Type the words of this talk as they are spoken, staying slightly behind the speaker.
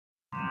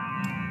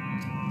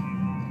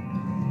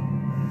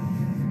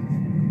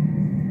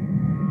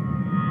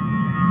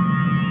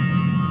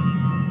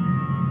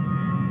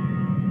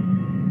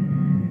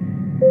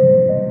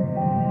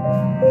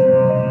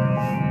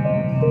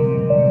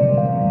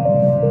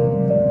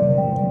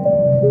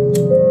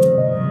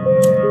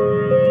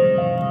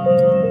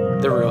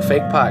The Real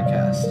Fake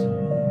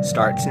Podcast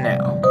starts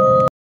now.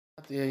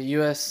 The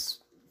U.S.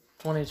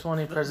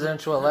 2020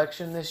 presidential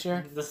election this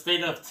year. The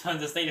state of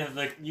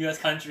the U.S.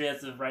 country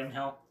as of right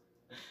now.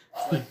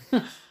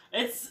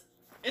 It's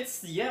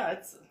it's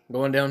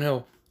Going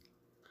downhill.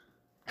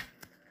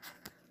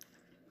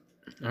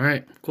 All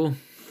right, cool.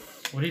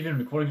 What have you been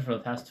recording for the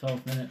past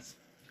 12 minutes?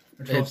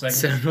 Or 12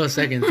 seconds? 12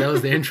 seconds. That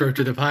was the intro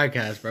to the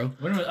podcast, bro.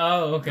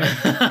 Oh, okay.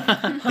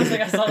 I was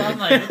like, I'm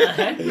like, what the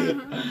heck?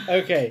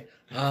 Okay.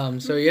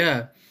 So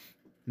yeah,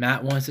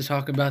 Matt wants to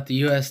talk about the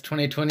U.S.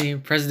 2020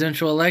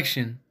 presidential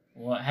election.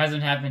 Well, it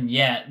hasn't happened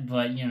yet,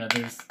 but,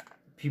 there's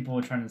people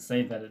trying to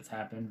say that it's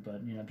happened,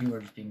 but, people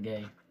are just being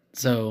gay.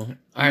 So, all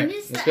right, when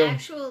is let's the go.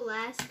 actual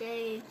last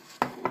day?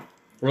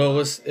 Well,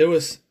 it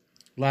was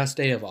last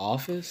day of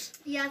office.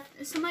 Yeah,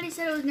 somebody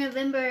said it was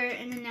November,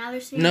 and then now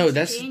they're saying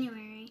it's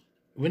January.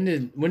 When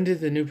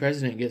did the new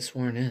president get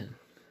sworn in?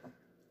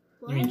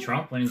 What? You mean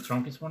Trump? When did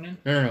Trump get sworn in?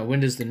 No. When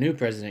does the new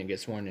president get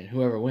sworn in?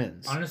 Whoever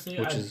wins. Honestly,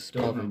 which I is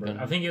don't probably remember. done.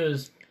 I think it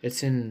was...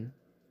 It's in...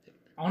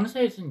 I want to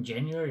say it's in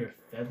January or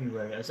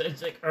February.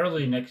 It's like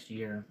early next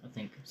year, I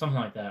think. Something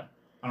like that.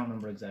 I don't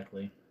remember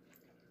exactly.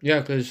 Yeah,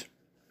 because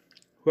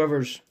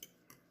whoever's...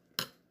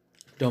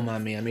 Don't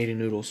mind me, I'm eating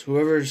noodles.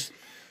 Whoever's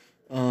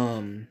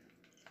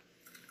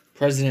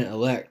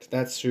president-elect,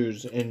 that's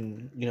who's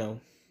in,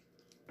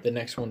 the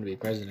next one to be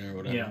president or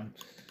whatever. Yeah.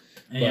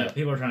 And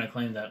people are trying to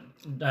claim that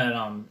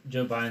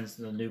Joe Biden's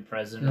the new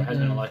president or has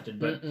been elected,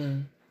 but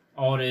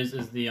all it is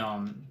the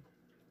or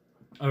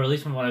at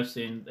least from what I've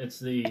seen, it's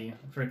the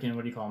freaking,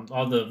 what do you call them?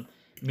 All the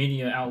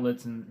media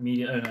outlets and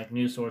media and like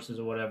news sources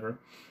or whatever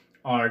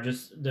are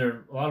just a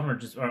lot of them are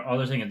just all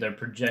they're saying is they're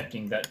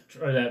projecting that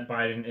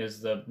Biden is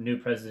the new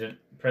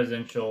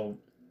presidential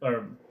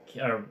or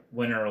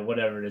winner or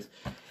whatever it is,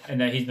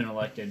 and that he's been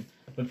elected.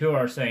 But people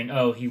are saying,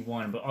 "Oh, he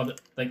won," but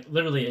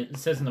literally, it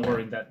says in the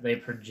wording that they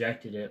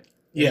projected it.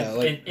 Yeah,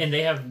 and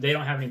they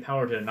don't have any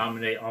power to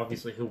nominate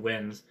obviously who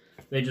wins.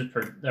 They just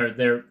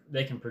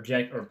they can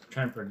project or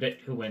try and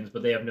predict who wins,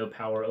 but they have no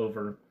power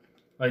over.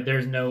 Like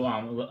there's no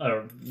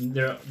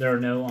there are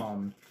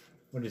no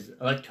what is it?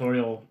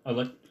 electoral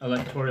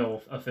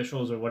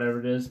officials or whatever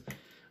it is,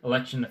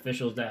 election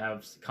officials that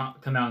have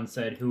come out and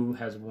said who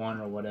has won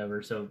or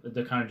whatever. So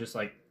they're kind of just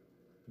like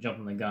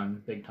jumping the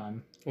gun big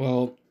time.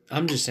 Well,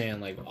 I'm just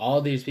saying, like,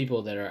 all these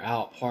people that are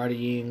out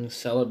partying,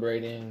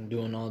 celebrating,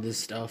 doing all this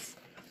stuff.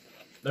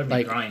 They'll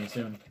be crying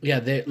soon. Yeah,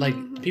 they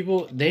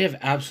people, they have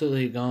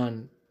absolutely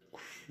gone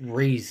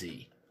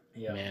crazy.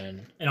 Yeah.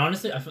 Man. And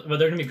honestly, but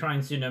they're going to be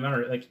crying soon no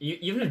matter, like,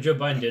 even if Joe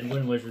Biden did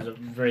win, which was a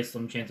very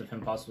slim chance of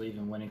him possibly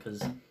even winning,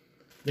 because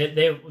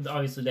they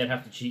obviously they'd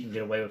have to cheat and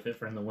get away with it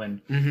for him to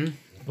win. Mm-hmm.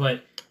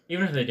 But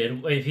even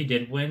if he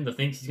did win, the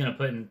things he's going to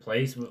put in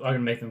place are going to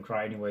make them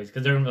cry anyways,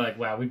 because they're going to be like,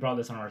 wow, we brought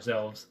this on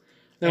ourselves.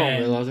 They don't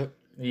realize it.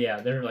 Yeah,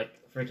 they're like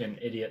freaking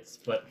idiots,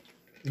 but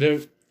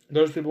those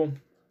people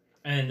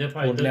and they'll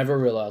probably will never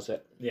realize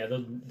it. Yeah,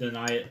 they'll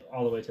deny it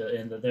all the way to the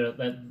end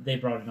that they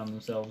brought it on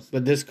themselves.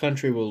 But this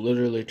country will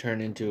literally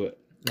turn into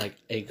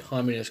a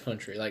communist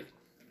country. Like,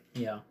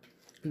 yeah,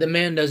 the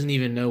man doesn't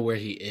even know where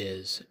he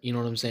is. You know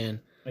what I'm saying?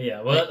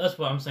 Yeah, well, that's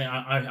what I'm saying.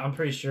 I'm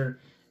pretty sure,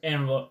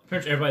 and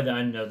pretty sure everybody that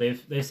I know,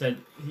 they said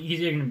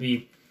he's either going to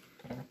be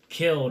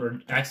killed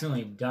or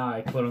accidentally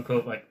die, quote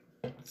unquote,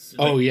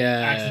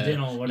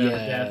 accidental whatever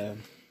death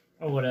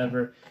or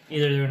whatever.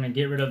 Either they're gonna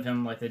get rid of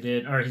him like they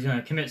did, or he's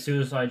gonna commit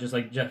suicide just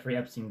like Jeffrey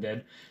Epstein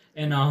did.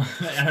 And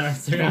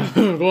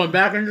going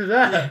back into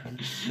that.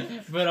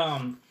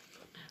 But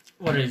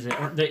what is it?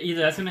 Or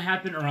either that's gonna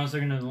happen, or else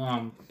they're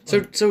gonna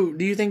So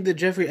do you think that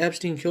Jeffrey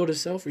Epstein killed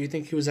himself, or you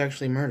think he was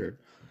actually murdered?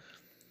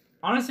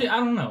 Honestly, I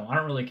don't know. I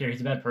don't really care.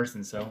 He's a bad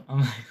person, so I'm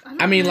like.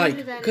 I mean,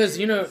 like, because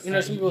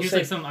some people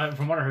say like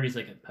from what I heard, he's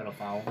like a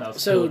pedophile.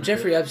 So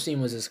Jeffrey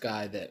Epstein was this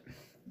guy that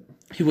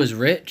he was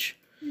rich,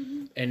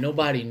 and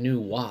nobody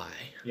knew why.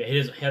 Yeah, he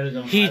had his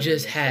own. He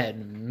just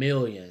had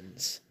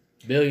billions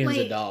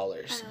of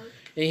dollars,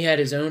 and he had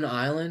his own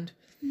island,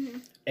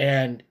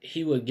 and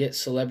he would get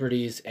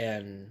celebrities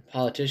and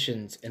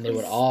politicians, and they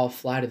would all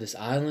fly to this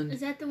island.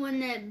 Is that the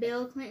one that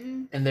Bill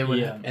Clinton? And they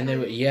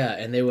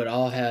would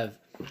all have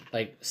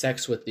like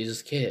sex with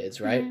these kids,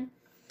 right?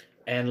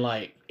 And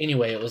like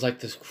anyway, it was like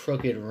this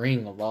crooked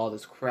ring of all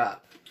this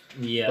crap.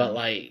 Yeah, but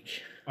like.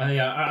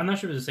 I'm not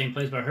sure if it's the same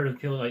place, but I heard of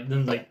people like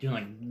them like doing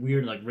like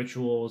weird like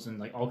rituals and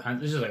like all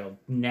kinds. It's just like a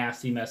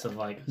nasty mess of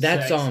like.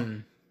 That's sex.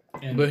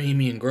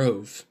 Bohemian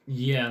Grove.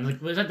 Yeah, and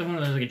like was that the one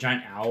that was like a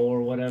giant owl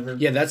or whatever?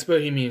 Yeah, that's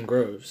Bohemian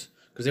Groves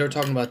because they were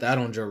talking about that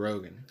on Joe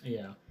Rogan.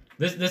 Yeah,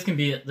 this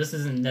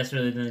isn't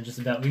necessarily then just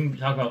about. We can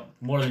talk about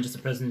more than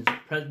just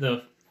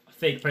the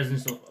fake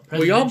presidential.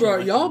 Well,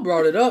 y'all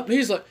brought it up.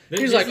 He's like,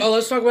 oh,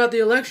 let's talk about the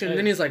election. And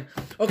then he's like,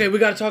 okay, we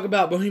got to talk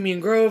about Bohemian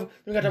Grove.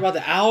 We got to talk about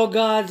the owl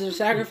gods that are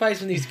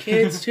sacrificing these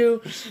kids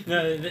too.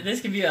 No,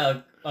 this could be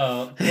a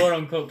quote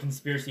unquote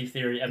conspiracy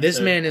theory episode. This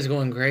man is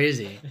going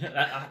crazy.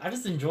 I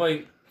just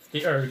enjoy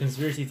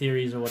conspiracy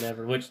theories or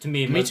whatever, which to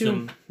me, me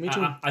too.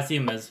 I see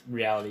them as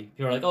reality.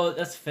 People are like, oh,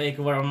 that's fake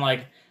or whatever. I'm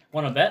like,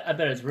 want to bet? I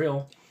bet it's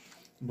real.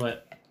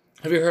 But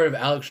have you heard of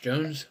Alex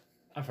Jones?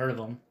 I've heard of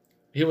him.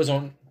 He was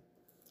on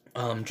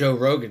Joe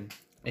Rogan,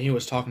 and he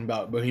was talking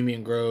about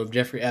Bohemian Grove,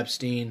 Jeffrey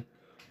Epstein,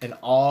 and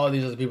all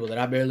these other people that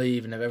I barely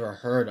even have ever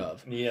heard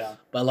of. Yeah.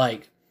 But,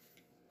 like,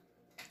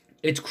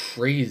 it's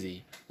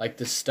crazy, like,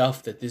 the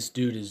stuff that this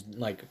dude is,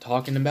 like,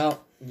 talking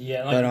about.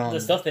 Yeah, like, the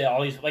stuff that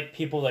all these, like,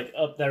 people, like,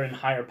 up there in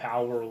higher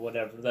power or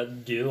whatever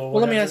that do or whatever.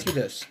 Well, let me ask you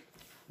this.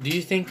 Do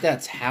you think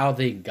that's how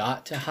they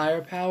got to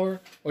higher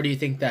power? Or do you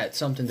think that's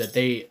something that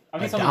they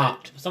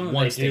adopt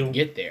once they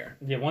get there?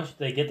 Yeah, once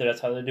they get there, that's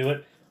how they do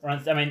it.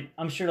 I mean,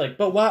 I'm sure, like...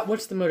 But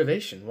what's the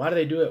motivation? Why do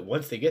they do it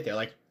once they get there?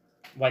 Like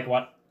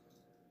what?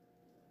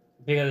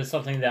 Because it's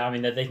something that, I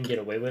mean, that they can get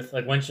away with.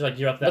 Like, once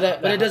you're up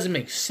that... But it doesn't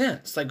make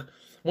sense. Like,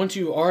 once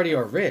you already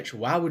are rich,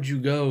 why would you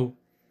go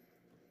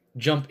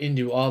jump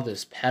into all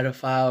this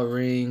pedophile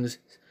rings...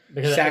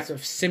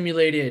 Because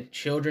simulated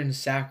children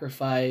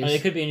sacrifice. I mean,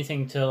 it could be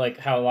anything to like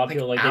how a lot of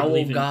people like owl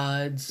they believe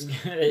gods.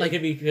 It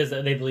could be because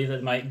they believe that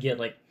they might get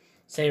like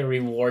say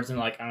rewards and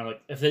like I don't know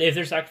like if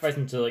they're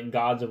sacrificing to like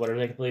gods or whatever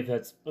they could believe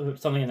that's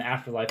something in the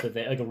afterlife that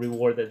they like a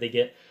reward that they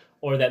get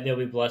or that they'll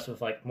be blessed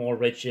with like more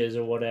riches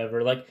or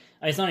whatever. Like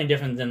it's not any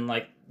different than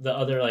like the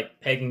other like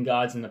pagan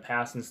gods in the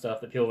past and stuff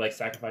that people like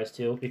sacrifice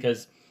to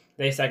because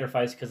they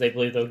sacrifice because they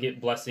believe they'll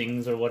get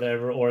blessings or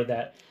whatever or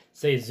that.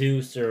 Say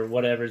Zeus or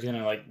whatever is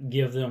gonna like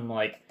give them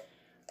like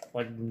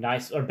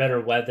nice or better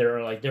weather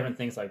or like different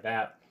things like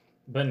that.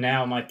 But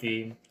now it might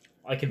be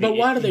like. But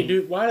why is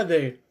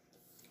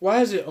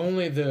it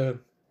only the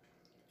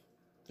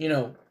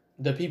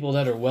people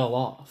that are well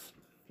off?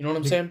 You know what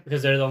I'm saying?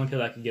 Because they're the only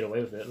people that can get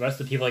away with it. The rest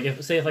of the people, like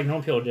if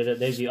normal people did it,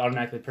 they'd be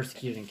automatically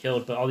persecuted and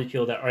killed. But all these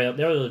people that are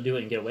they're able to do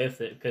it and get away with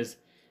it because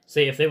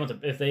say if they went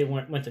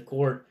to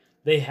court,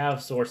 they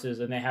have sources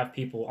and they have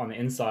people on the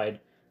inside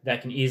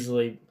that can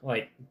easily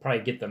like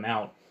probably get them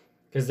out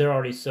because they're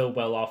already so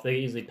well off. They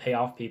easily pay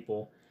off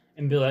people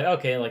and be like,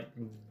 okay, like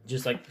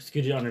just like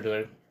scoot it under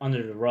the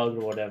rug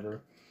or whatever.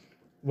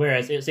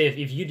 Whereas say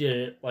if you did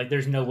it, like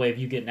there's no way of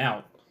you getting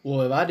out.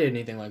 Well, if I did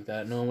anything like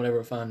that, no one would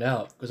ever find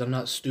out because I'm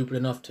not stupid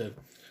enough to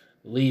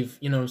leave.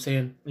 You know what I'm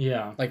saying?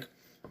 Yeah.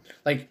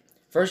 Like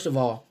first of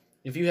all,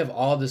 if you have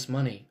all this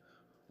money,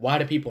 why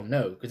do people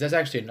know? Because that's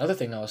actually another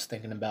thing I was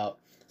thinking about.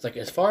 Like,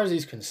 as far as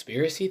these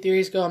conspiracy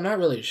theories go, I'm not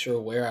really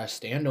sure where I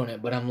stand on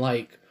it, but I'm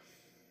like,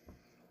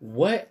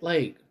 why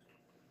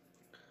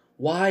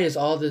is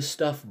all this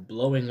stuff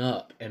blowing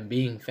up and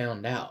being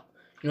found out?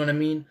 You know what I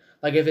mean?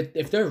 Like,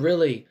 if they're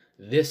really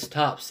this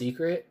top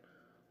secret,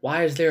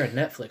 why is there a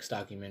Netflix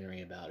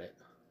documentary about it?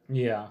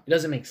 Yeah. It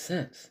doesn't make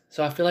sense.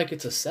 So I feel like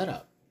it's a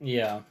setup.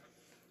 Yeah.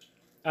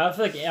 I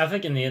think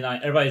in the end,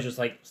 everybody's just,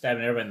 like,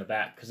 stabbing everybody in the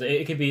back, because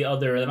it could be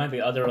there might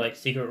be other, like,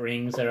 secret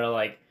rings that are,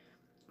 like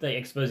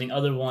exposing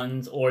other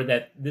ones, or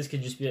that this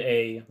could just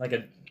be what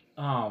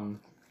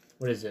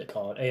is it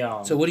called?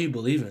 So what do you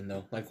believe in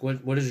though? Like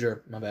what is your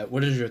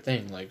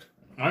thing? Like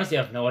honestly,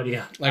 I have no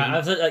idea. Like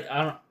I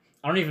don't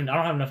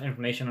have enough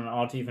information on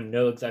all to even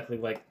know exactly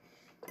like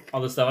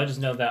all this stuff. I just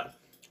know that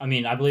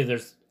I believe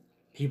there's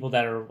people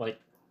that are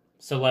like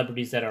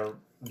celebrities that are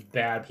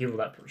bad people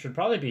that should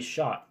probably be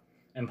shot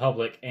in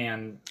public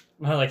and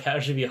like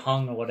should be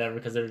hung or whatever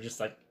because they're just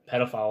like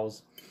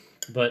pedophiles.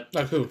 But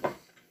like who?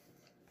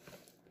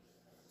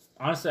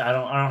 Honestly, I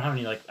don't have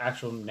any like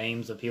actual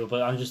names of people,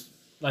 but I'm just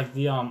like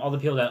the all the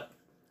people that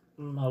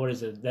what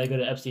is it? They go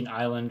to Epstein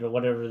Island or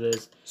whatever it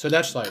is. So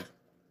that's like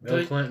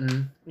Bill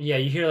Clinton. Yeah,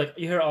 you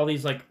hear all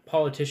these like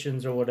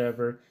politicians or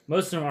whatever.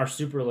 Most of them are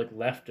super like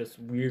leftist,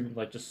 weird,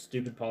 like just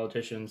stupid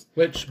politicians.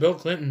 Which Bill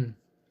Clinton,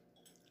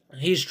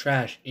 he's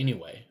trash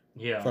anyway.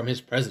 Yeah. From his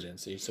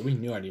presidency, so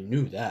we already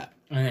knew that.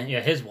 And then,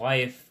 yeah, his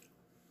wife,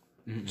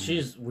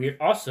 she's weird.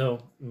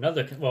 Also,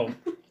 another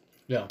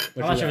yeah.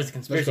 I'm not sure if it's a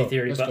conspiracy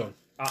theory, but.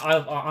 I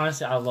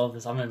honestly I love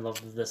this. I'm in love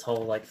with this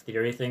whole like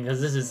theory thing because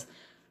this is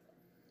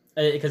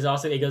because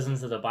also it goes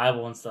into the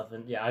Bible and stuff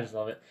and yeah I just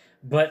love it.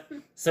 But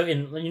so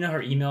in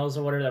her emails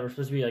or whatever that were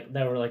supposed to be like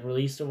that were like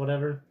released or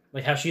whatever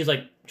like how she's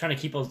like trying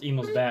to keep those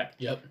emails back.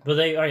 Yep. But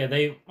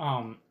they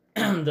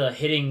the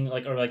hitting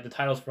like or like the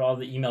titles for all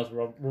the emails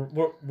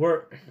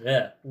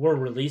were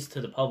released to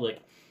the public.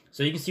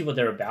 So you can see what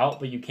they're about,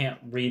 but you can't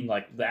read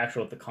like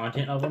the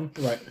content of them,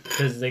 right?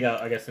 Because they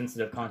got I guess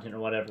sensitive content or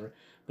whatever.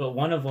 But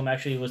one of them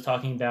actually was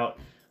talking about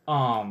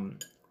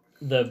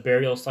the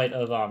burial site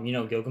of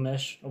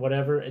Gilgamesh or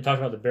whatever. It talked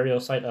about the burial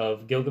site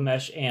of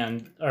Gilgamesh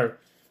I'll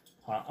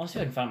see if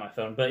I can find my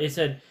phone. But it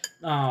said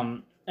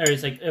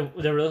it's like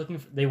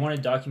they wanted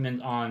to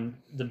document on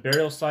the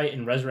burial site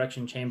and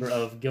resurrection chamber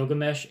of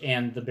Gilgamesh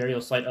and the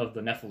burial site of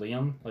the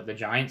Nephilim, like the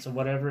giants or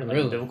whatever, like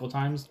in biblical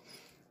times.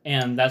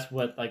 and that's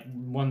what like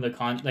one of the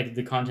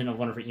content of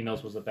one of her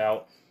emails was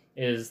about.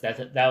 Is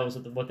that was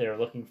what they were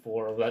looking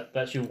for, or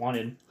that she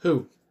wanted.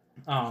 Who?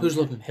 Who's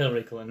looking?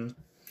 Hillary Clinton.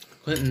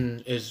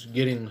 Clinton is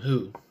getting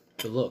who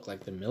to look,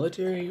 like the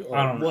military, or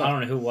I don't what?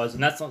 know who it was,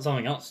 and that's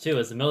something else too.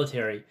 Is the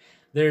military?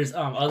 There's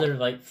other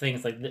like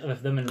things like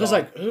with them involved. Because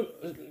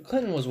like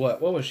Clinton was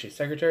what? What was she?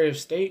 Secretary of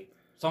State?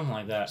 Something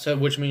like that. So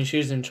which means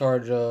she's in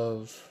charge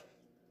of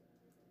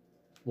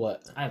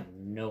what? I have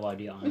no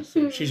idea,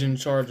 honestly. She's in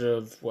charge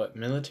of what?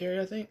 Military,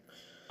 I think.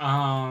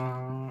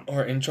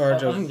 Or in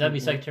charge I of. think that'd be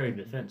Secretary of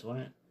Defense,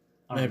 wouldn't it?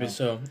 Maybe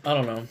so. I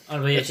don't know.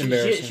 But yeah,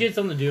 she had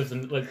something to do with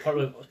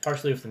the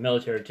partially with the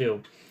military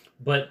too,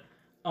 but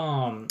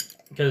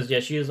because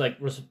yeah, she is like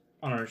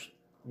on her.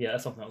 Yeah,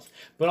 that's something else.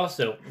 But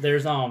also,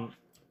 there's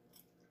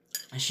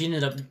she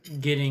ended up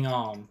getting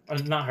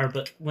not her,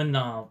 but when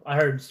I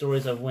heard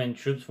stories of when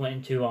troops went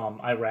into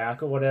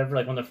Iraq or whatever,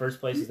 like one of the first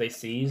places they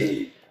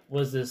seized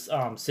was this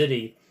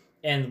city,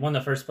 and one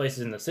of the first places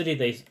in the city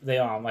they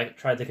like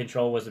tried to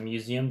control was a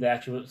museum that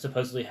actually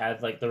supposedly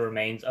had like the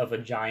remains of a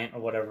giant or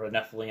whatever, a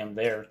Nephilim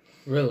there.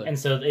 Really? And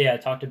so yeah,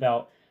 it talked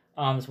about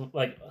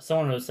like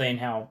someone was saying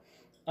how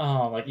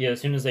like yeah, as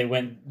soon as they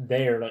went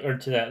there like or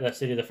to that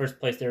city, the first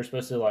place they were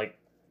supposed to like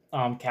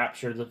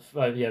capture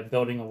the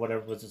building or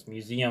whatever was this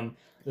museum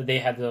that they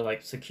had to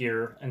like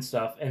secure and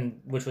stuff, and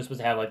which was supposed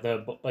to have like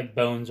the like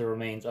bones or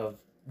remains of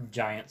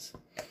giants.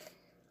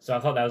 So I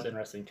thought that was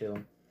interesting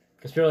too,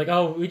 because people are like,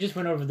 oh, we just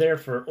went over there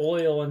for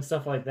oil and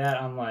stuff like that.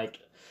 I'm like,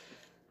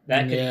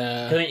 that could,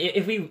 yeah. I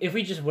mean, if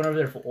we just went over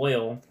there for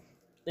oil,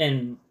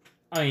 then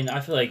I mean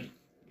I feel like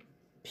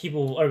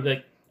people are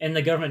like, and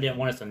the government didn't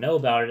want us to know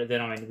about it,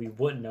 then I mean we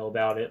wouldn't know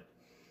about it.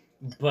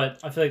 But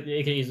I feel like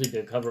it could easily be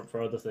a cover up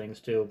for other things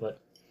too. But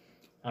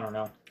I don't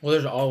know. Well,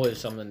 there's always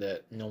something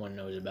that no one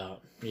knows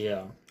about.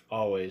 Yeah.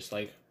 Always,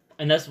 like.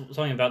 And that's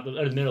something about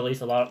the Middle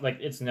East. A lot, like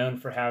it's known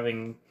for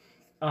having,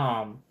 a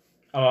lot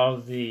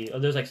of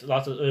there's like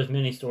there's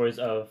many stories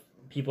of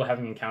people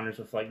having encounters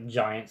with like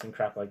giants and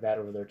crap like that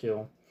over there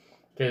too.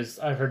 Because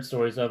I've heard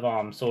stories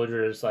of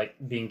soldiers like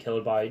being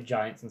killed by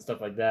giants and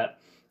stuff like that.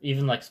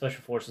 Even like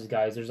special forces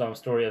guys, there's a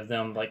story of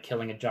them like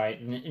killing a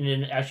giant, and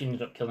it actually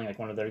ended up killing like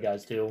one of their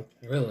guys too.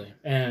 Really?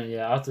 And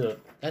yeah, I'll have to.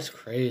 That's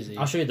crazy.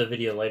 I'll show you the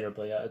video later,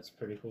 but yeah, it's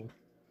pretty cool.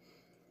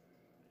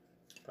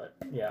 But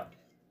yeah,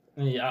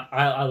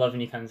 I love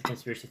any kinds of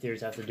conspiracy theories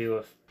that have to do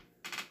with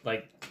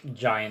like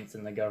giants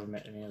and the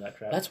government and any of that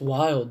crap. That's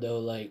wild though.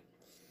 Like,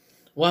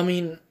 well, I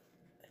mean,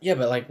 yeah,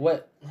 but like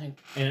what? Like,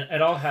 and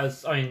it all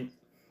has. I mean,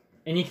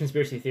 any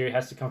conspiracy theory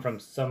has to come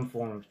from some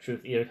form of truth.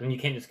 Either, I mean, you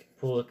can't just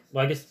pull.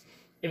 Well, I guess.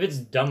 If it's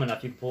dumb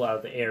enough, you can pull it out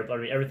of the air, but I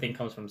mean, everything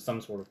comes from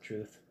some sort of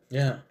truth.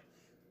 Yeah.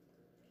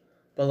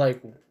 But like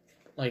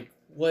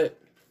what?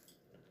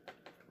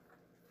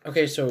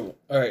 Okay, so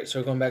all right,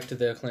 so going back to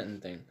the Clinton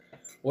thing,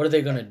 what are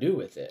they gonna do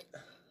with it?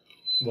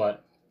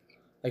 What?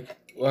 Like,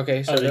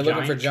 okay, so they're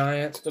looking for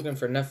giants, looking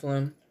for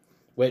Nephilim,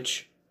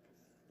 which,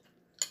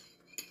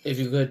 if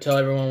you could tell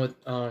everyone what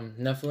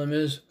Nephilim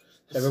is,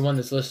 everyone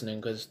that's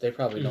listening, because they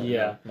probably don't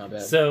know. My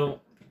bad.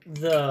 So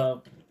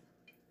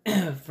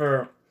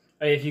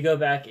if you go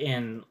back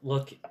and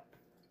look,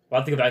 we'll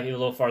have to go back a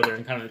little farther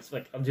and kind of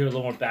like I'll do a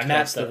little more background.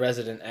 Matt's the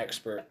resident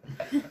expert.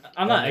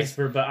 I'm not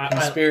expert, but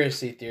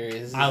conspiracy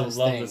theories. I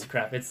love this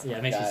crap. It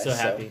makes me so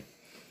happy.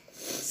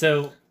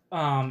 So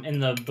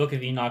in the Book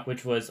of Enoch,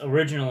 which was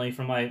originally,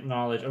 from my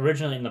knowledge,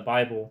 in the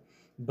Bible,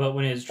 but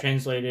when it was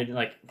translated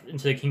like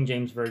into the King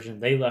James version,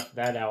 they left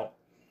that out.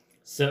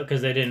 So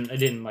because it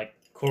didn't like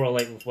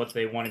correlate with what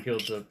they wanted people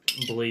to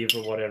believe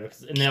or whatever,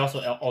 and they also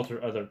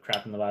alter other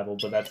crap in the Bible,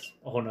 but that's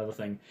a whole other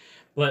thing.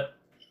 But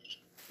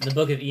the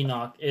Book of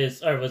Enoch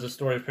was a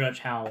story of pretty much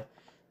how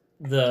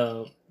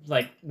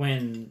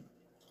when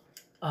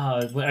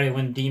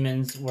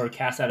demons were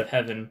cast out of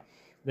heaven,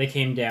 they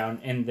came down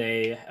and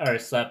they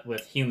slept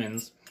with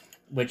humans,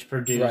 which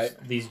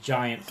produced these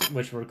giants,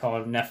 which were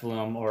called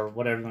Nephilim or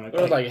whatever you want to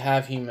call it. Like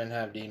half human,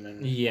 half demon.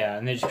 Yeah,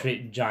 and they just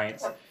create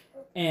giants,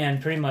 and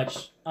pretty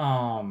much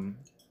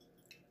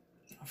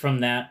from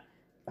that,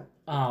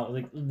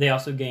 they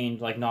also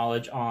gained like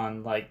knowledge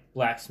on like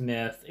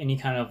blacksmith, any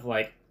kind of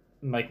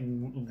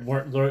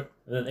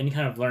any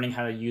kind of learning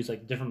how to use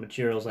like different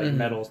materials like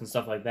metals and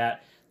stuff like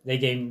that. They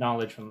gained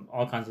knowledge from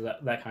all kinds of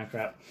that kind of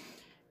crap.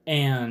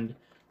 And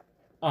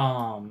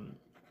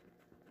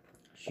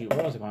shoot,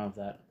 where was I going with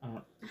that?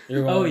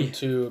 You're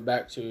going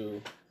back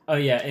to. Oh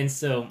yeah, and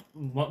so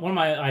one of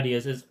my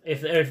ideas is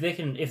if the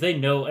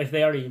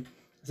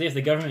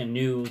government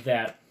knew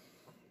that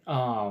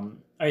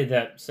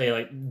that say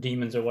like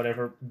demons or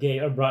whatever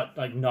brought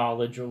like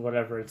knowledge or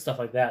whatever and stuff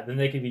like that, then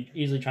they could be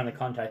easily trying to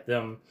contact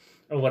them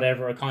or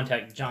whatever, or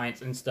contact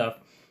giants and stuff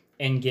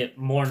and get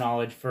more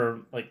knowledge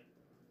for like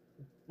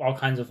all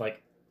kinds of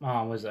like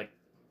I'm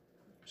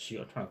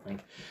trying to think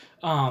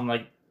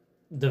like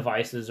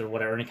devices or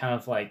whatever, any kind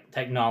of like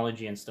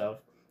technology and stuff.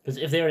 Because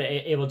if they were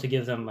able to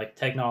give them like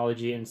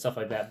technology and stuff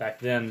like that back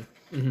then,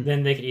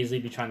 then they could easily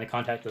be trying to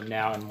contact them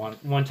now and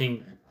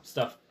wanting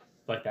stuff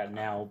like that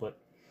now. But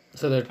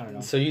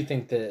so you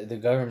think that the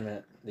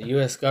government the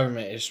U.S.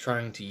 government is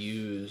trying to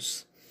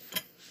use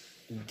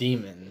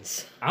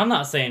demons. I'm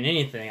not saying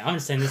anything. I'm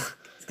just saying this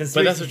conspiracy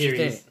But that's what theories.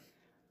 you think.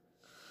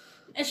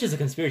 It's just a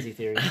conspiracy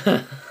theory.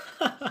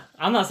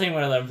 I'm not saying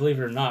whether I believe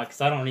it or not,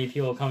 because I don't need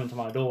people coming to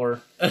my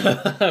door.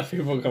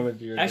 People coming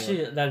to your door.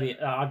 Actually, that'd be...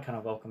 I'd kind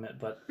of welcome it,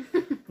 but...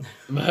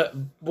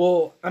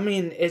 well, I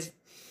mean, it's...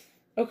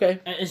 Okay,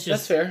 it's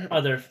just that's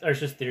fair. There's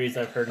just theories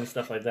I've heard and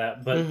stuff like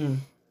that, but... Mm-hmm.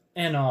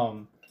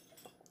 And,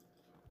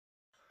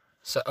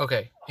 So,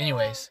 okay,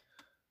 anyways.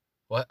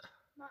 What?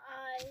 My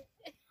eye.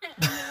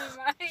 Never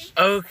mind.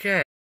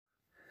 Okay.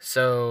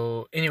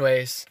 So,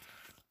 anyways,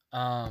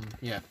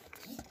 yeah.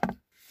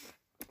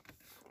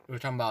 We were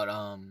talking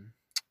about,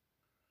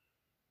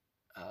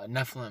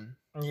 Nephilim.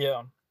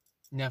 Yeah.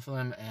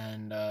 Nephilim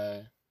and,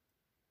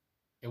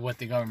 what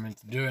the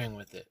government's doing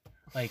with it.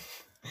 Like,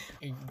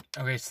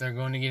 okay, so they're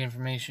going to get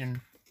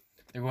information.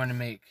 They're going to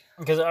make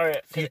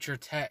future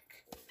tech.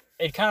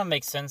 It kind of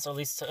makes sense, at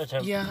least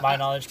to my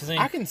knowledge. Cause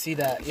I can see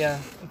that,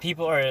 yeah.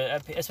 People are,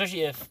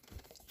 especially if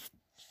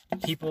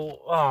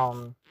people,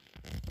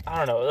 I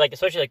don't know, like,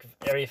 especially like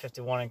Area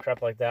 51 and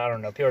crap like that, I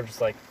don't know. People are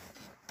just like,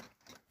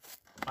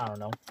 I don't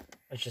know.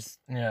 It's just...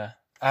 Yeah.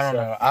 I don't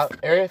know.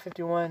 Area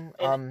 51,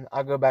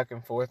 I'll go back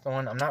and forth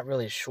on. I'm not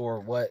really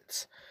sure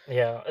what.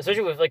 Yeah,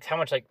 especially with like how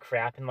much like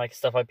crap and like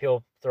stuff like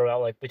people throw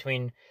out like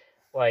between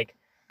like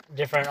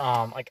different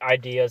like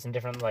ideas and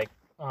different like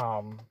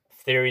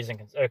theories and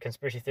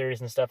conspiracy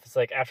theories and stuff. It's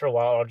like after a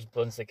while it all just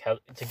blends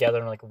together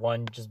in like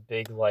one just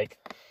big like.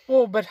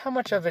 Well, but how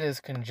much of it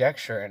is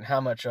conjecture and how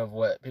much of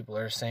what people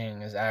are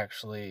saying is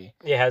actually...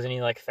 Yeah, has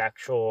any like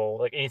factual,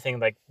 like anything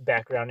like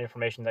background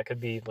information that could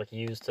be like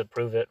used to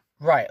prove it.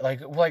 Right, like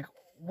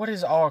what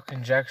is all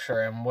conjecture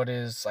and what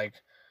is like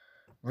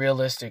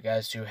realistic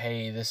as to,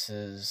 hey, this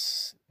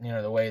is,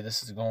 the way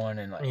this is going,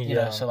 and like, you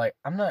know, so like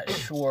I'm not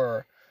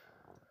sure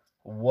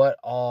what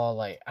all,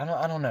 like, I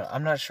don't know.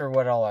 I'm not sure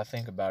what all I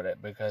think about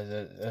it because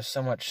there's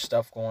so much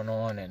stuff going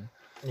on, and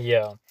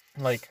yeah,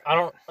 like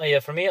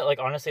for me, like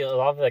honestly, a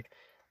lot of like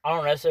I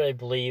don't necessarily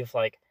believe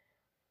like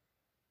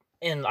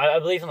I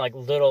believe in like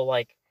little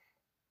like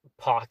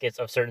pockets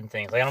of certain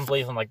things. Like I don't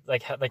believe in like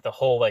the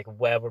whole like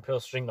web where people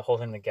string the whole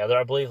thing together.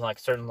 I believe in like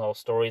certain little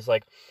stories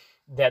like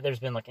that there's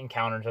been like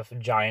encounters with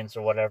giants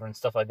or whatever and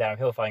stuff like that and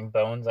people finding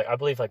bones. Like I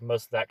believe like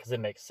most of that because it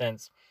makes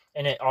sense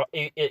and it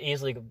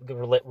easily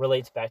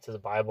relates back to the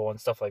Bible and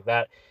stuff like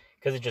that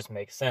because it just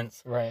makes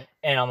sense. Right.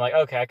 And I'm like,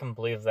 okay, I can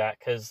believe that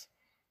because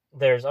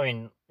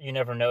you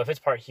never know if it's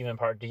part human,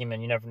 part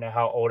demon. You never know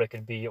how old it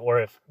could be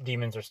or if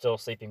demons are still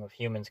sleeping with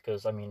humans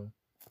because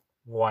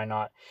why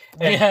not?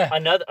 And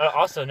another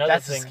thing.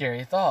 That's a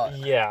scary thought.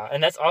 Yeah,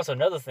 and that's also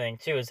another thing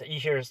too is that you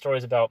hear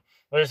stories about.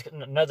 There's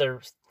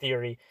another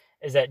theory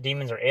is that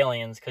demons are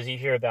aliens because you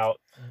hear about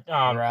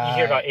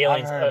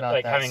aliens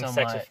like having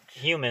sex with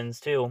humans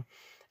too,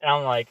 and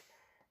I'm like,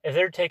 if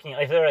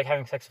they're like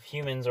having sex with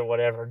humans or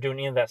whatever, doing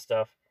any of that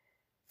stuff,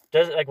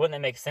 wouldn't it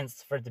make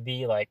sense for it to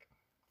be like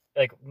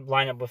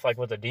line up with like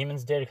what the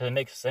demons did because it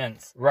makes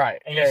sense,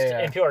 right? And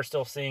and people are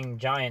still seeing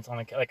giants on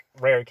like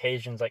rare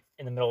occasions, like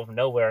in the middle of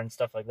nowhere and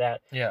stuff like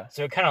that. Yeah.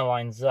 So it kind of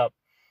lines up,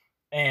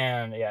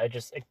 and yeah, it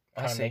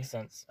kind of makes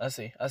sense. I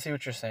see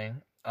what you're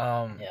saying.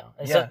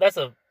 So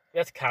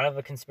that's kind of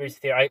a conspiracy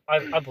theory.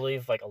 I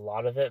believe like a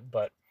lot of it,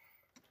 but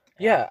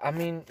yeah, I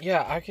mean,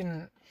 yeah,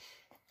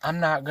 I'm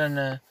not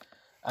gonna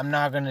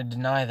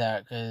deny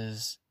that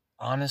because.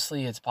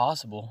 Honestly, it's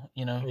possible,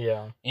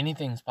 Yeah.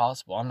 Anything's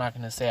possible. I'm not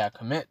gonna say I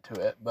commit to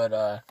it,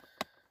 but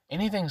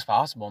anything's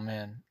possible,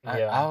 man.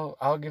 Yeah.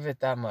 I'll give it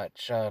that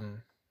much.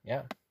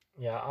 Yeah.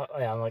 Yeah,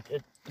 I'm like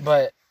it.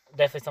 But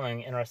definitely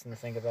something interesting to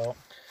think about.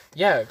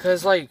 Yeah,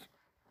 cause like,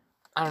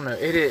 I don't know.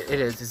 It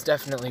is. It's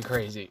definitely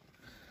crazy.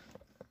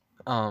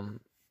 Now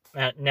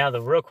the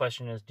real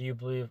question is: do you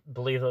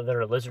believe that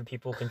there are lizard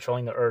people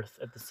controlling the Earth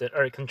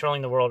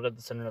controlling the world at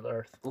the center of the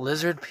Earth?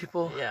 Lizard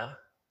people? Yeah.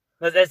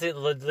 That's the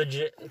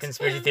legit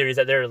conspiracy theory is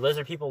that there are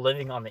lizard people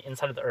living on the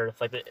inside of the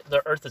Earth. Like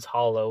the Earth is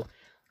hollow.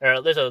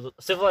 There's a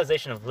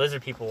civilization of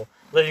lizard people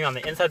living on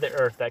the inside of the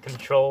Earth that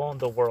control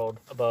the world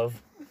above.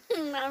 I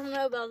don't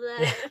know about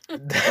that.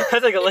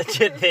 That's like a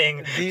legit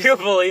thing. People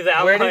believe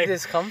that. Where did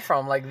this come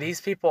from? Like these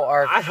people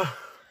are. I don't...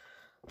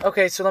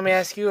 Okay, so let me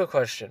ask you a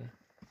question.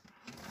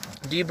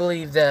 Do you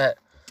believe that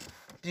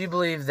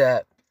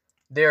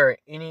there are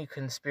any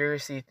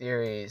conspiracy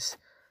theories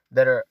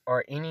that are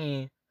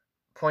any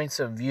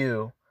points of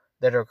view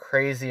that are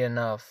crazy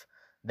enough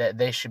that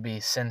they should be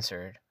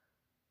censored?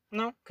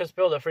 No, because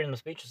people have freedom of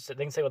speech. They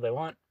can say what they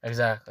want.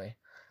 Exactly.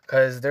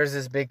 Because there's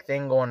this big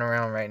thing going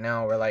around right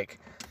now where, like,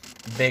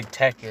 big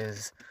tech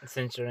is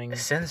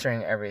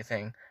censoring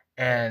everything.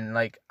 And,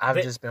 like,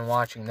 I've just been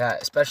watching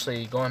that,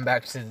 especially going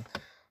back to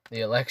the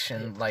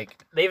election.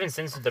 Like, they even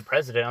censored the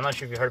president. I'm not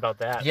sure if you heard about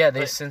that. Yeah,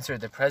 they censored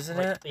the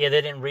president. They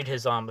didn't read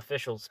his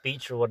official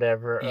speech or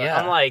whatever.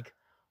 Yeah. I'm like...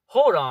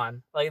 Hold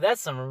on, like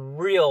that's some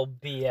real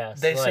BS.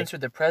 They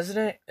censored the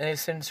president, and they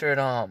censored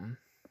I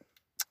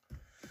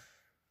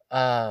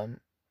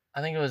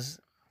think it was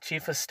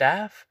chief of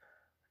staff,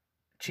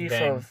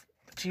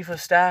 chief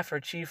of staff or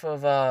chief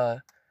of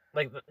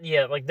like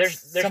there's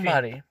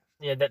somebody.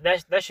 Yeah,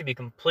 that should be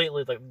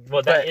completely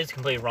that is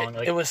completely wrong.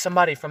 It was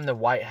somebody from the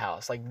White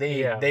House. Like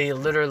they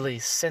literally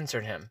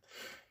censored him,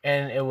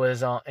 and it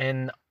was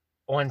and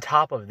on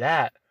top of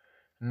that,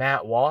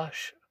 Matt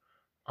Walsh,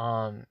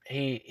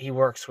 he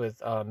works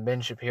with Ben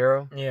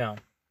Shapiro. Yeah,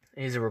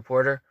 he's a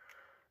reporter.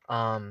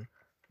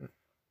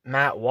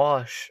 Matt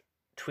Walsh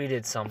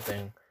tweeted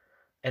something,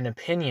 an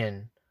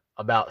opinion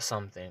about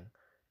something,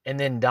 and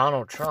then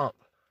Donald Trump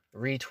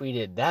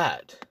retweeted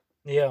that.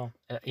 Yeah,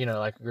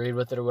 like agreed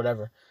with it or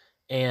whatever.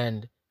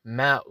 And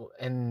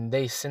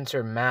they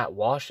censor Matt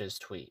Walsh's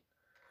tweet,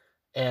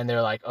 and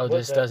they're like, "Oh,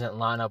 this doesn't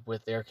line up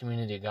with their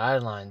community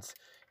guidelines."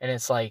 And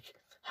it's like,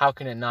 how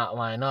can it not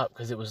line up?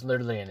 Because it was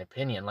literally an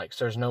opinion. Like,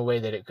 so there's no way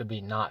that it could be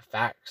not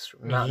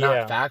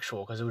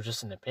factual, because it was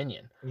just an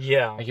opinion.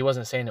 Yeah, like he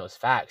wasn't saying it was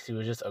facts. He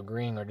was just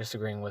agreeing or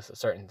disagreeing with a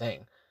certain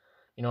thing.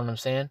 You know what I'm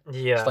saying?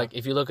 Yeah. It's like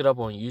if you look it up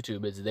on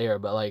YouTube, it's there,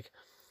 but like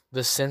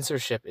the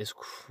censorship is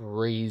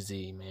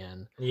crazy,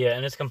 man. Yeah,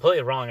 and it's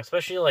completely wrong,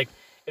 especially like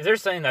if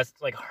there's something that's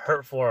like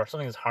hurtful or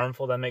something that's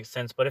harmful, that makes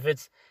sense. But if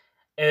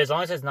as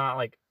long as it's not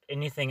like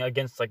anything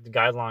against like the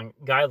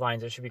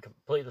guidelines, it should be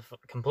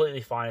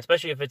completely fine.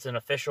 Especially if it's an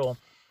official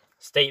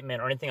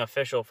statement or anything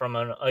official from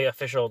an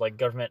official like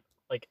government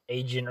like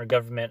agent or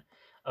government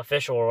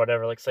official or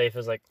whatever. Like say if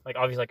it's like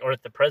obviously like or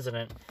the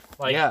president,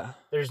 like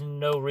there's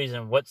no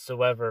reason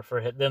whatsoever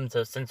for them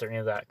to censor any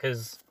of that,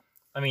 because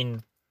I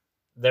mean,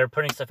 they're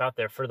putting stuff out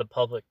there for the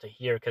public to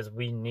hear, because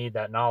we need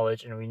that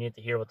knowledge and we need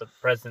to hear what the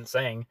president's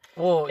saying.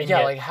 Well, and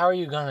yeah, like how are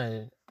you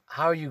gonna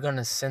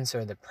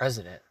censor the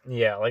president?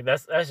 Yeah, like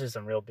that's just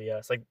some real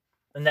BS. Like,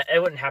 and that it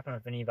wouldn't happen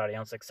with anybody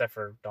else except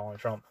for Donald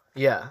Trump.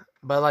 Yeah,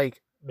 but like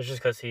it's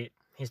just because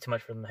he's too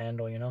much for them to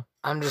handle, you know.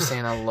 I'm just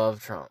saying, I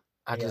love Trump.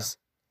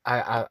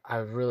 I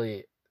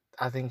really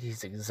think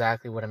he's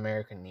exactly what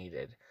America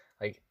needed.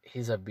 Like,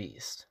 he's a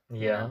beast. Yeah.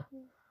 You know?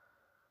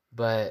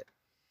 But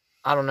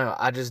I don't know.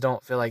 I just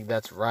don't feel like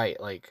that's right.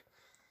 Like,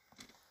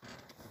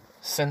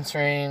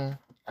 censoring,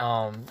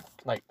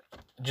 like,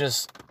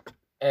 just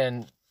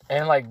and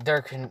like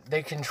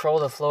they control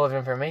the flow of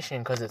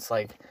information, because it's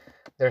like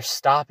they're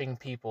stopping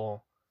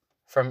people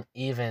from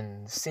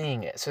even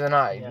seeing it. So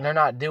they're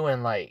not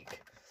doing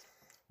like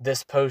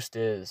this post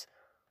is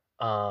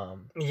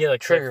like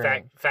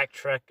triggering.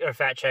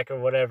 Fact check or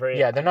whatever.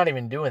 Yeah, they're not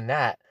even doing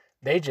that.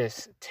 They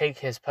just take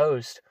his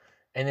post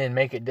and then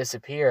make it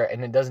disappear,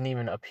 and it doesn't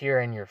even appear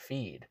in your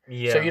feed.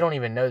 Yeah. So you don't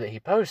even know that he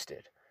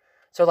posted.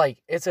 So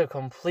like it's a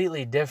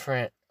completely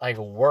different, like,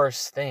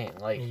 worse thing.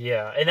 Like,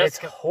 yeah, and that's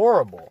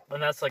horrible.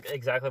 And that's like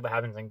exactly what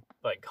happens in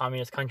like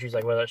communist countries,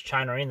 like whether it's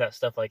China or any of that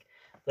stuff. Like,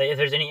 if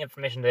there's any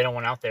information they don't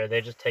want out there, they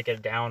just take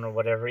it down or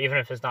whatever, even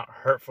if it's not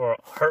hurtful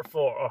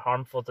or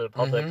harmful to the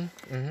public.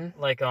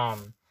 Like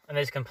and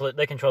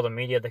they control the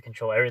media, they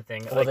control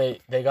everything. Well,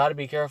 like, they got to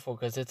be careful,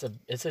 because it's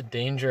a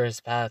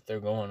dangerous path they're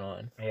going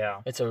on.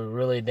 Yeah, it's a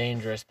really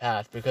dangerous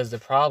path, because the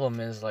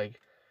problem is, like,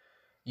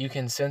 you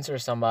can censor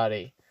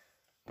somebody,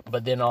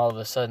 but then all of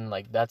a sudden,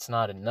 like, that's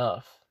not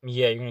enough.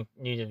 Yeah, you're gonna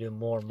need to do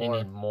more and more.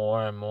 You need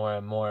more and more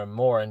and more and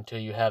more until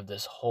you have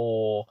this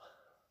whole,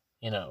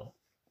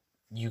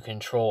 you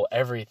control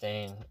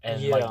everything,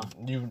 and like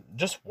you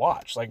just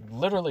watch, like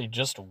literally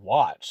just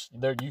watch.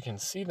 There, you can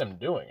see them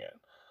doing it.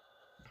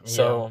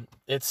 So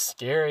it's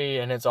scary,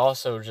 and it's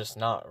also just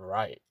not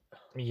right.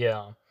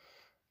 Yeah.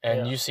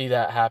 And you see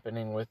that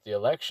happening with the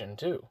election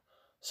too.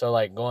 So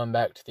like going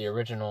back to the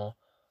original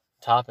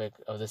topic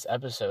of this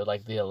episode,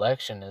 like the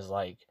election is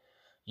like,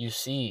 you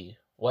see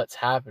what's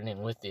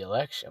happening with the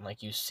election.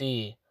 Like you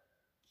see,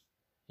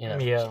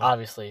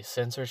 obviously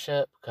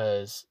censorship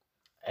because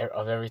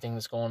of everything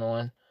that's going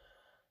on.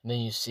 And then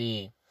you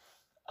see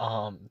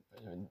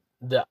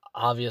the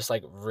obvious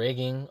like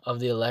rigging of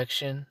the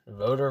election,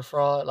 voter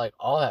fraud, like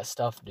all that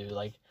stuff, dude.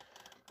 Like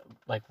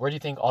where do you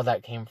think all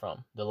that came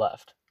from? The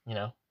left,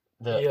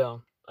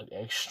 the like,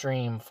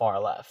 extreme far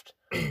left.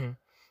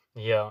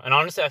 Yeah, and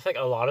honestly, I think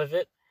a lot of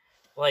it,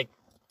 like,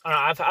 I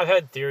don't know, I've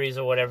had theories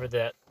or whatever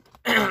that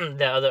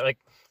that other like,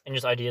 and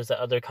just ideas that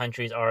other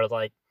countries are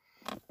like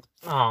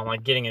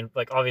getting in,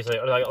 like obviously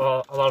like a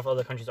lot of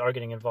other countries are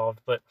getting involved,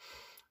 but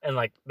and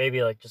like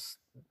maybe like just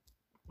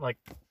like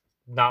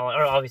not like,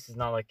 or obviously it's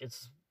not like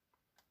it's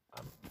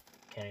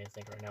can't even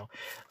think right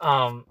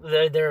now.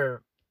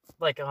 They're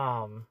like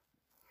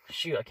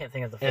shoot, I can't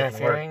think of the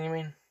interfering word. You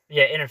mean?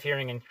 Yeah,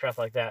 interfering and stuff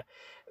like that,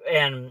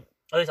 and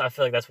at least I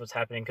feel like that's what's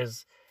happening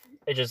because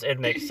it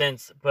makes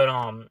sense. But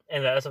and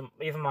that's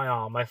even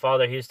my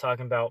father, he was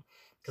talking about,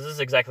 because this is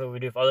exactly what we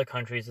do with other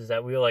countries, is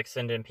that we like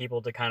send in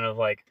people to kind of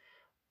like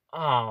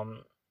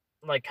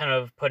kind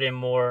of put in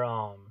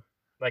more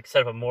like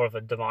set up more of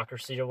a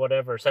democracy or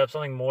whatever, set up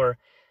something more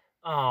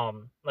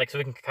like so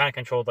we can kind of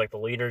control like the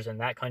leaders in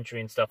that country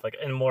and stuff, like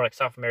in more like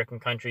South American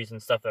countries and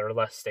stuff that are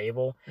less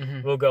stable.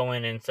 We'll go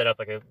in and set up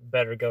like a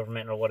better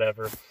government or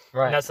whatever.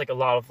 Right. And that's like a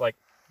lot of like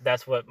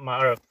that's what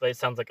it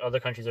sounds like other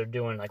countries are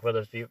doing, like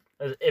whether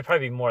it'd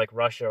probably be more like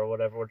Russia or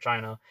whatever, or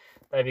China,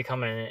 that'd be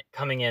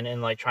coming in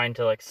and like trying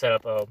to like set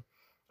up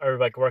or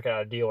like work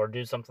out a deal or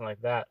do something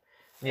like that.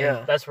 Yeah,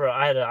 and that's where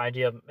I had an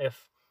idea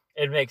if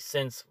it makes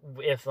sense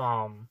if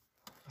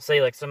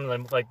say like some of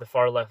them like the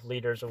far left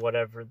leaders or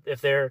whatever,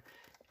 if they're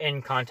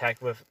in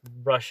contact with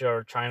Russia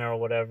or China or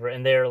whatever,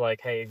 and they're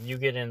like, hey, if you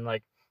get in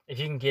like if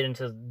you can get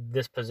into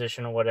this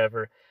position or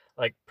whatever,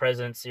 like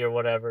presidency or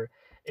whatever,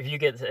 if you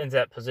get into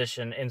that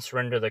position and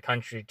surrender the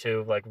country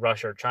to like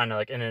Russia or China,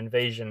 like in an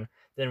invasion,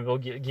 then we'll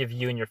give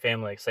you and your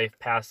family like safe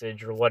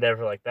passage or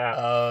whatever like that.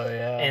 Oh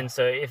yeah. And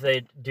so if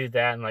they do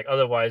that and like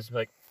otherwise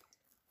like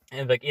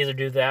and like either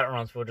do that or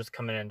else we'll just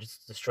come in and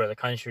just destroy the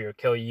country or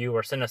kill you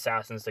or send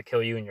assassins to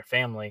kill you and your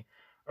family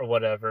or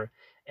whatever.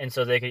 And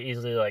so they could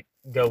easily like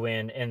go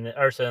in and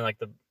or so then like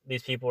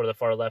these people or the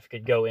far left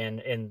could go in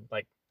and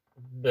like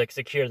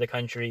secure the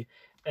country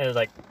and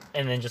like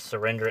and then just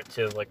surrender it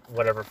to like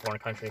whatever foreign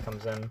country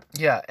comes in.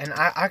 Yeah, and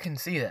I can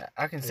see that.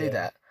 I can see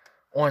that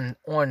on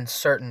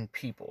certain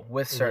people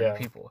with certain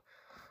people.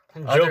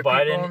 Joe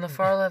Biden people on the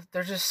far left,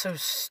 they're just so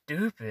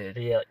stupid.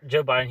 Yeah,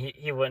 Joe Biden,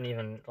 he wouldn't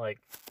even like.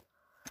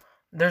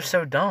 They're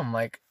so dumb.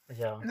 Like,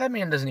 yeah, that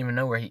man doesn't even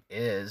know where he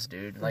is,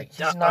 dude. Like, he's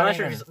not I'm not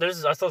even...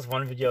 sure. I saw this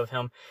one video of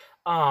him.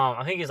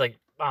 I think he's like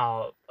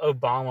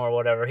Obama or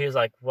whatever. He was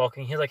like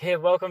welcoming. He's like, hey,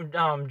 welcome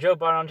Joe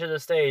Biden onto the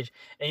stage,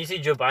 and you see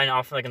Joe Biden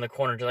off like in the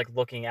corner, just like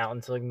looking out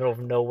into like middle of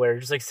nowhere,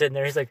 just like sitting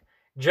there. He's like,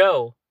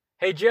 Joe,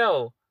 hey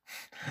Joe,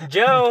 and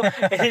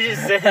he's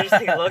just sitting there, just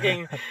like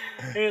looking.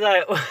 And he's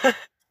like.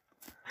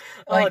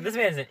 Like, this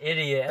man's an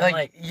idiot.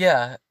 Like,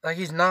 yeah, like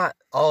he's not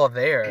all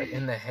there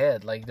in the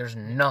head. Like, there's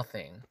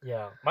nothing.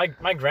 Yeah,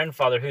 my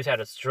grandfather, who's had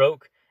a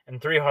stroke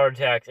and 3 heart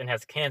attacks and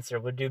has cancer,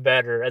 would do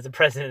better as a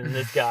president than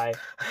this guy.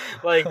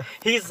 Like,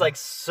 he's like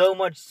so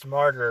much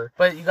smarter.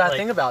 But you gotta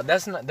think about it.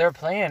 That's not their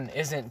plan.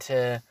 Isn't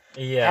to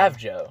have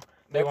Joe.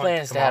 Their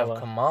plan is to have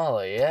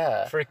Kamala.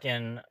 Yeah.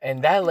 Freaking.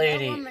 And that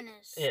lady. That woman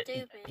is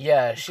stupid.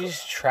 Yeah,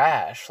 she's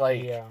trash.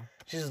 Like,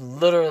 she's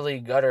literally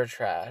gutter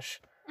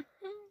trash.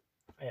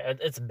 Yeah,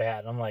 it's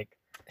bad. I'm like,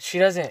 she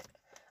doesn't.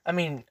 I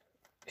mean,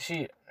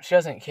 she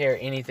doesn't care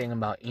anything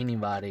about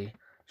anybody.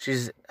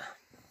 She's.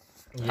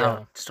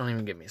 Yeah. Just don't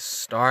even get me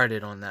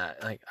started on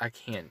that. Like, I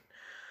can't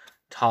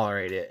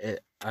tolerate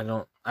it.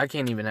 I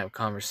can't even have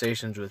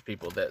conversations with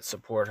people that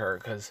support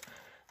her because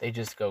they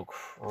just go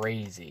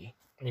crazy.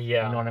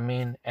 Yeah. You know what I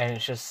mean? And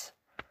it's just.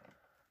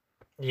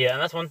 Yeah,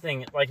 and that's one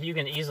thing. Like, you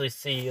can easily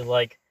see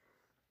like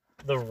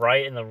the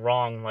right and the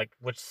wrong, like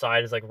which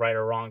side is like right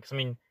or wrong. Because I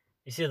mean.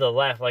 You see the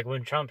left, like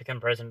when Trump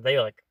became president, they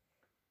like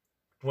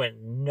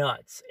went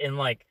nuts and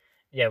like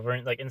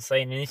we're like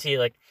insane. And you see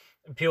like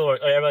people are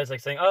everybody's like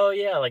saying, "Oh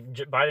yeah, like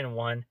Biden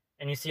won,"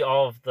 and you see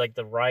all of like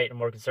the right and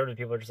more conservative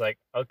people are just like,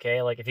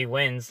 "Okay, like if he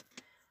wins,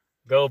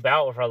 go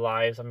about with our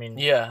lives." I mean,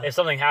 if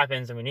something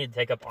happens and we need to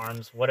take up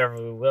arms,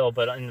 whatever we will.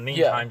 But in the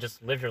meantime,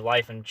 just live your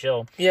life and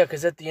chill. Yeah,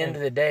 because at the end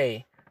of the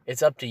day,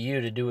 it's up to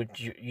you to do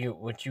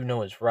what you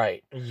know is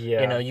right.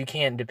 Yeah, you know you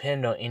can't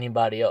depend on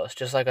anybody else.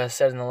 Just like I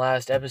said in the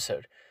last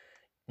episode.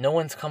 No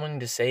one's coming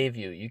to save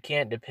you. You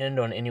can't depend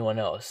on anyone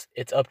else.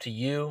 It's up to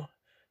you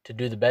to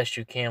do the best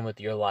you can with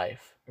your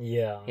life.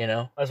 Yeah. You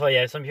know? That's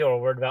why, some people are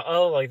worried about,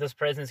 oh, like, this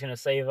president's going to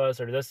save us,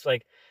 or this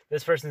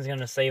person's going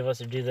to save us,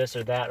 or do this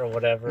or that, or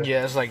whatever.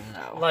 Yeah, it's like,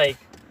 no. Like,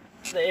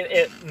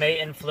 it may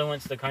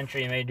influence the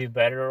country, it may do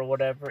better or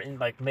whatever,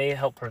 and, like, may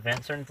help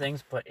prevent certain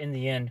things, but in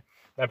the end,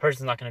 that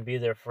person's not going to be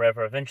there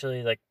forever.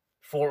 Eventually, like,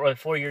 4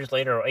 years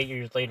later or 8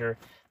 years later,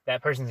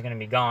 that person's going to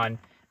be gone,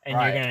 and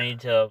you're going to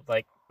need to,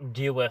 like,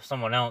 deal with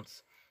someone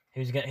else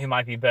who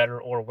might be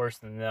better or worse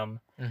than them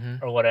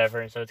or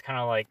whatever. And so it's kind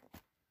of like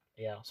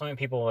so many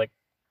people like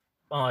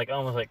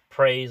almost like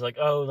praise like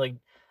some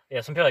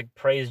people like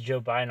praise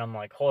Joe Biden. I'm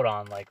like, hold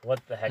on, like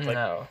what the heck? Like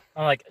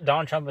I'm like,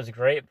 Donald Trump is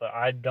great, but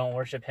I don't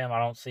worship him. I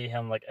don't see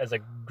him like as a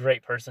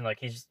great person. Like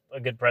he's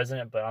a good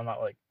president, but I'm not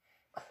like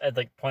at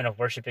like point of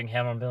worshiping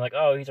him. I'm being like,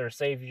 oh, he's our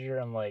savior.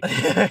 I'm like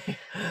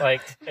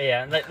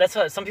and that's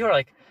what some people are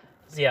like.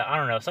 Yeah, I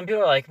don't know. Some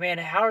people are like, man,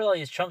 how are all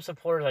these Trump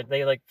supporters like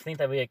they like think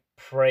that we like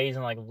praise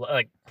and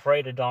like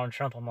pray to Donald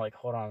Trump? I'm like,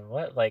 hold on,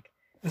 what? Like,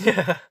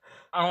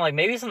 I'm like,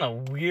 maybe some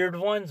of the weird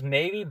ones,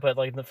 maybe, but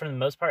like for the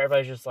most part,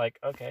 everybody's just like,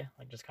 okay,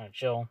 like just kind of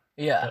chill.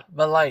 Yeah,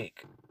 but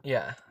like,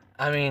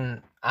 I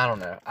mean, I don't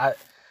know.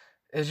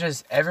 It's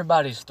just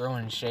everybody's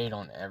throwing shade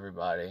on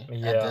everybody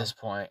at this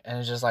point, and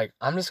it's just like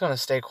I'm just gonna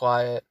stay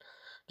quiet.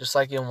 Just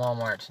like in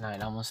Walmart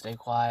tonight, I'm gonna stay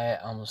quiet.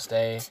 I'm gonna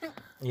stay,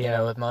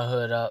 with my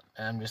hood up,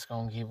 and I'm just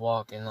gonna keep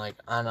walking. Like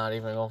I'm not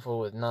even gonna fool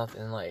with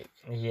nothing. Like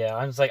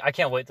I'm just like I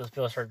can't wait till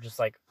people start just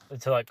like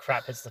until like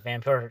crap hits the fan.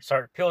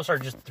 People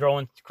start just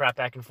throwing crap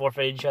back and forth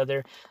at each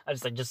other. I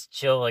just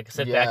chill, like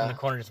sit back in the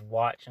corner, just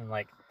watch, and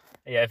like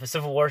if a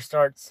civil war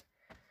starts,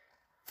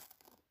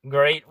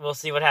 great. We'll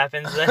see what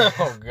happens then.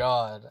 Oh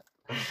God,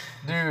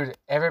 dude,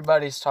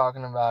 everybody's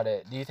talking about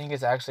it. Do you think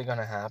it's actually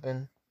gonna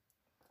happen?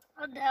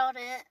 I doubt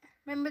it.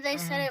 Remember they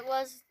said it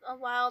was a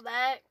while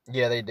back?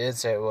 Yeah, they did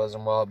say it was a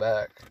while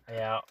back.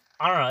 Yeah.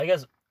 I don't know. I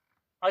guess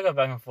I go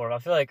back and forth. I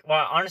feel like,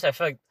 honestly, I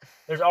feel like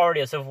there's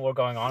already a civil war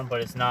going on,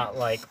 but it's not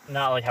like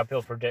how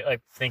people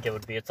think it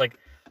would be. It's like,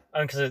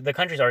 because the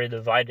country's already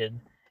divided,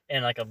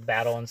 in like a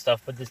battle and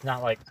stuff, but it's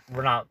not like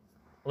we're not.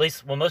 At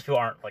least, well, most people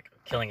aren't like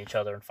killing each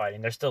other and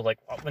fighting. There's still like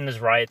when there's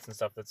riots and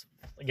stuff, it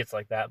gets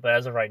like that. But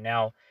as of right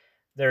now,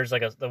 there's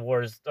like the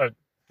wars or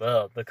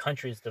the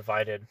country's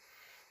divided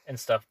and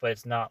stuff, but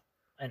it's not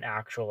an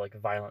actual like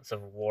violent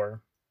civil war,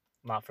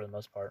 not for the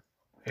most part.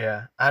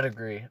 Yeah, I'd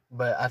agree,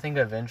 but I think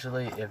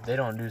eventually, if they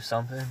don't do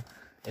something,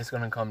 it's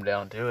gonna come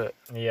down to it.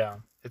 Yeah,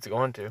 it's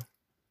going to.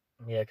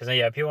 Yeah, because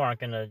people aren't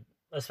gonna,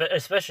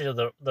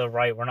 especially the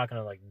right. We're not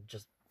gonna like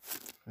just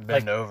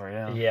bend over.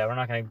 Yeah. Yeah, we're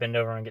not gonna bend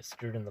over and get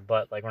screwed in the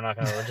butt. Like we're not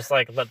gonna just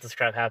like let this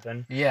crap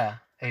happen. Yeah,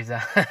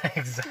 exactly.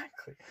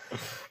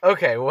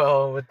 Okay,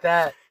 well with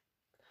that,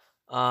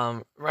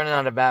 running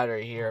out of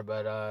battery here,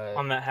 but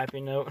on that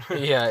happy note.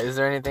 Yeah, is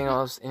there anything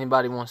else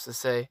anybody wants to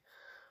say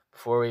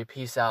before we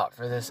peace out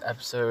for this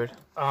episode?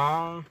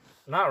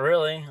 Not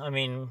really. I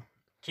mean,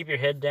 keep your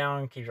head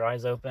down, keep your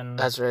eyes open.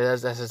 That's right.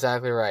 That's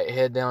exactly right.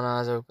 Head down,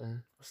 eyes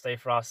open. Stay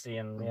frosty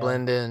and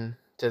blend in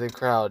to the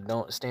crowd.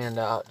 Don't stand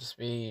out. Just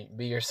be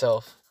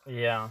yourself.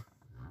 Yeah.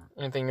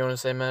 Anything you want to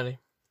say, Maddie?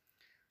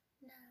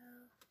 No.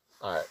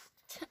 All right.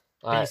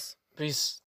 Peace. Peace.